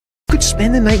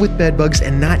spend the night with bedbugs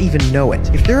and not even know it.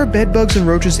 If there are bedbugs and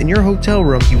roaches in your hotel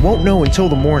room, you won't know until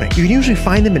the morning. You can usually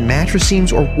find them in mattress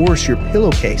seams or worse, your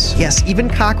pillowcase. Yes, even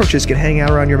cockroaches can hang out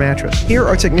around your mattress. Here,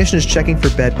 our technician is checking for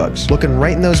bedbugs, looking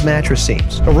right in those mattress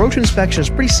seams. A roach inspection is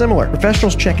pretty similar.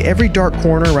 Professionals check every dark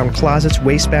corner around closets,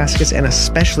 wastebaskets, and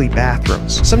especially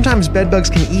bathrooms. Sometimes bedbugs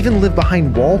can even live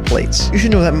behind wall plates. You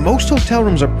should know that most hotel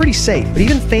rooms are pretty safe, but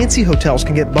even fancy hotels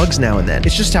can get bugs now and then.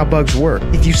 It's just how bugs work.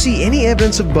 If you see any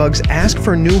evidence of bugs, ask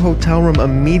for a new hotel room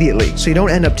immediately so you don't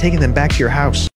end up taking them back to your house.